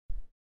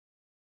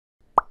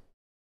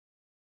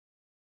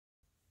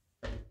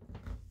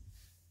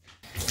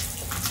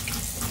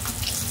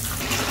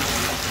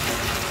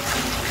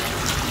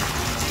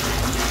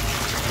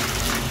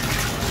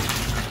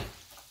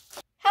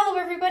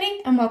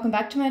and welcome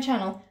back to my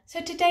channel.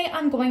 So today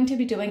I'm going to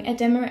be doing a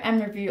demo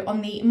and review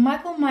on the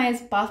Michael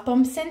Myers Bath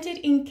Bomb Scented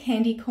in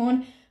Candy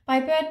Corn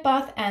by Bird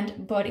Bath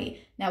 &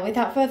 Body. Now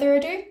without further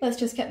ado, let's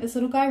just get this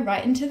little guy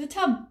right into the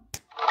tub.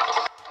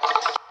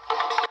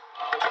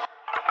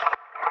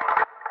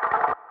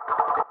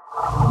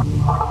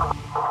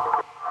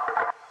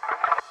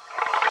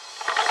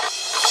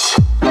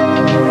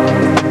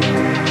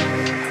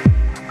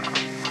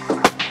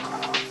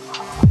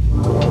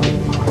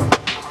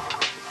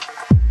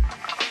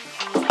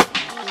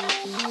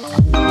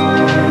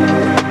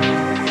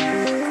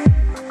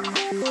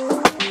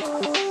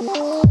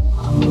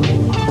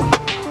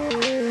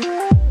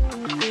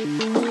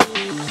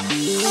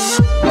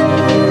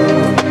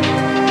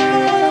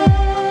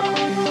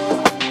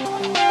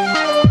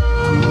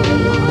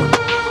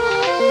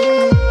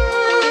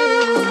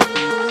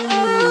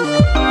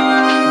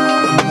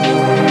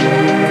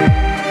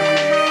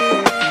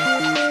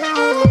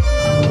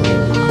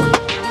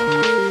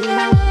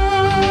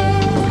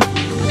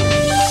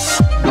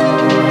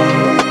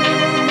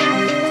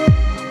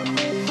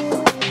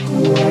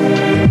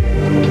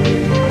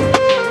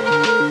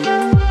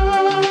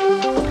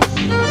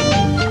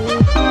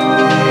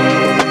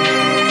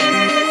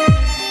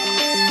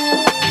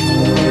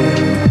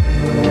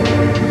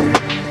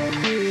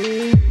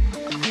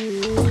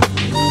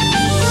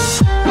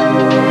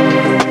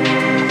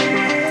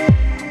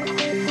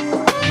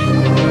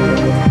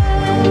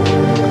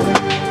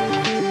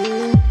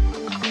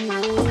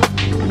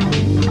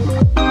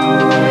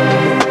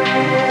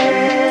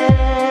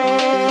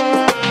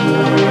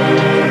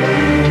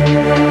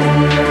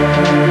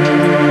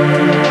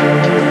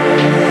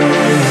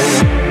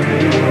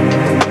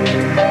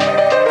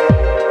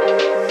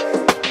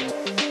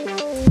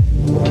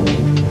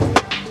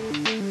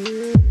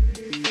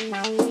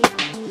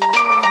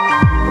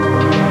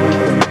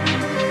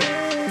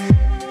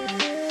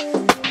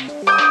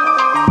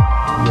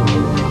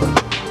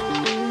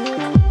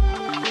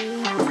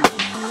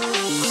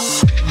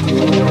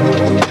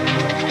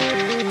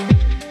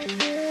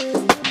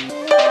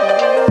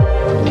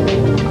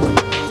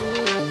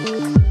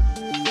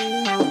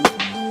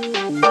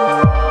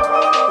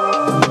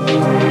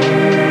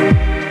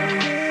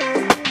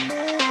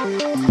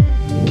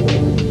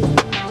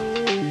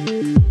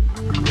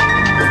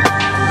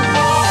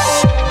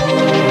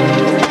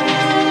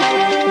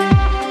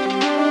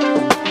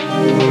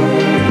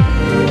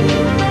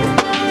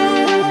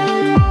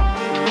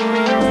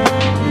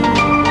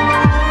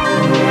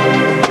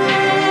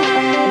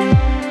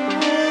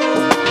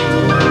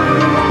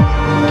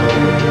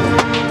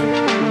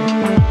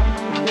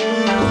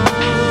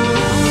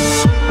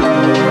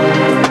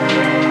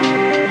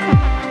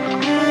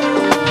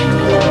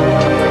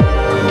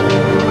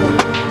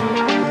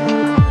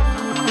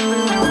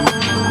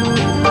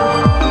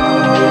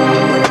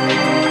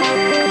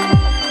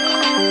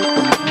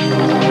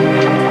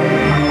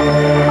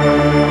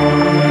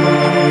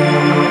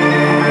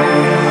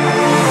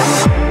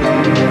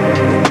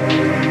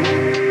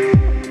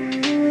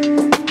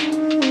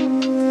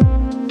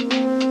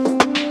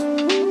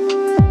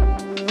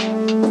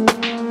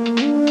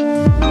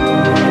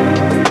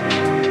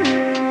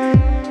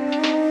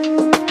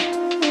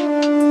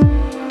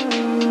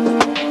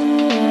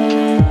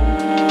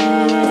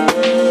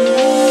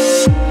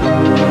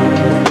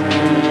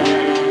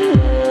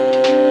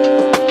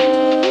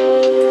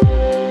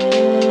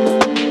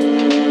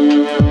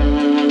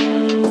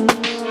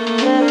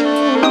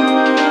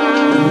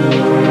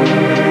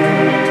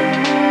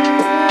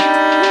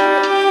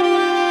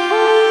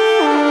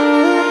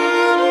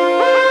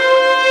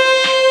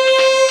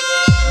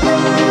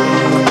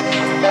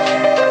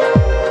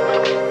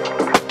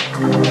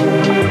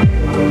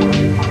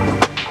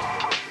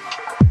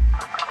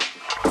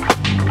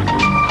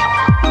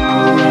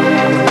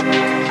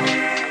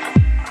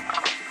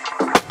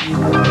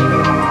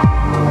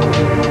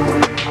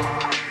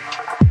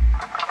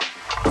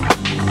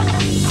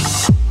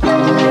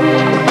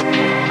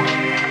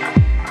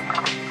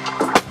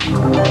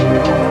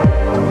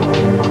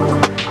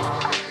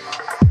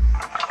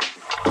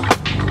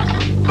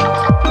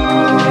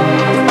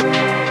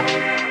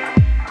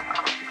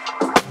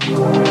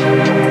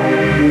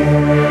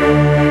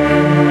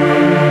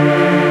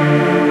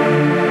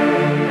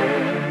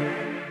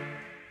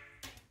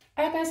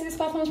 Alright guys, so this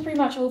bath bomb's pretty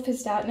much all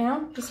fizzed out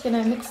now. Just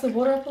gonna mix the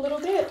water up a little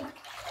bit.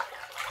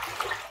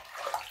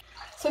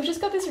 So I've just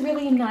got this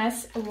really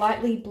nice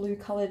lightly blue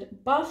coloured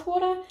bath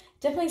water.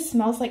 Definitely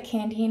smells like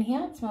candy in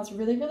here. It smells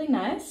really, really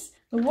nice.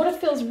 The water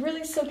feels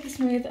really silky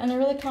smooth and I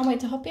really can't wait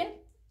to hop in.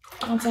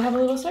 Once I have a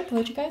little soak, I'll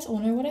let you guys all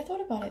know what I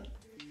thought about it.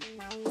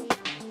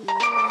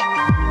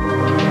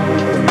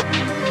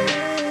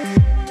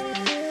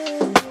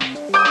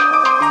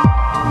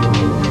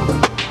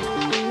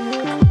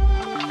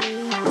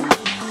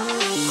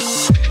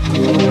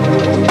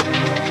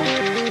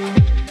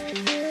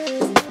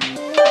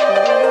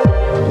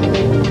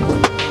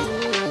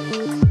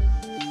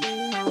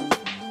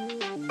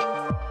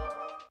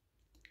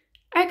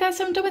 Alright guys,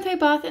 so I'm done with my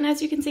bath and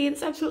as you can see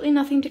there's absolutely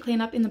nothing to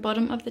clean up in the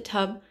bottom of the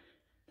tub.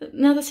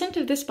 Now the scent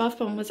of this bath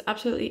bomb was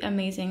absolutely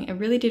amazing. It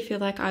really did feel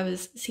like I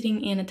was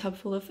sitting in a tub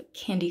full of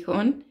candy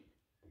corn.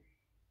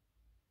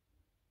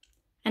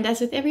 And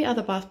as with every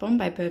other bath bomb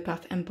by Bird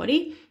Bath &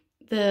 Body,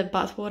 the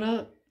bath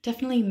water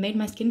definitely made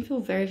my skin feel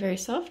very, very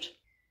soft.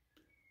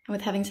 And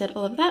with having said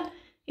all of that,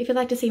 if you'd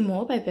like to see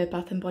more by Bird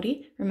Bath &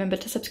 Body, remember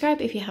to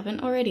subscribe if you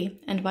haven't already.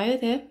 And while you're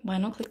there, why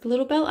not click the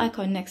little bell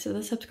icon next to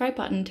the subscribe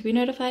button to be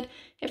notified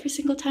every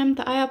single time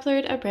that I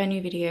upload a brand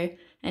new video.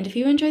 And if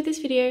you enjoyed this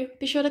video,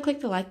 be sure to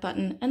click the like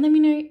button and let me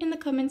know in the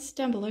comments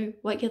down below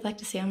what you'd like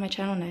to see on my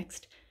channel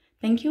next.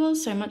 Thank you all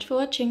so much for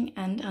watching,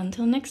 and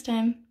until next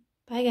time,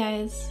 bye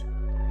guys!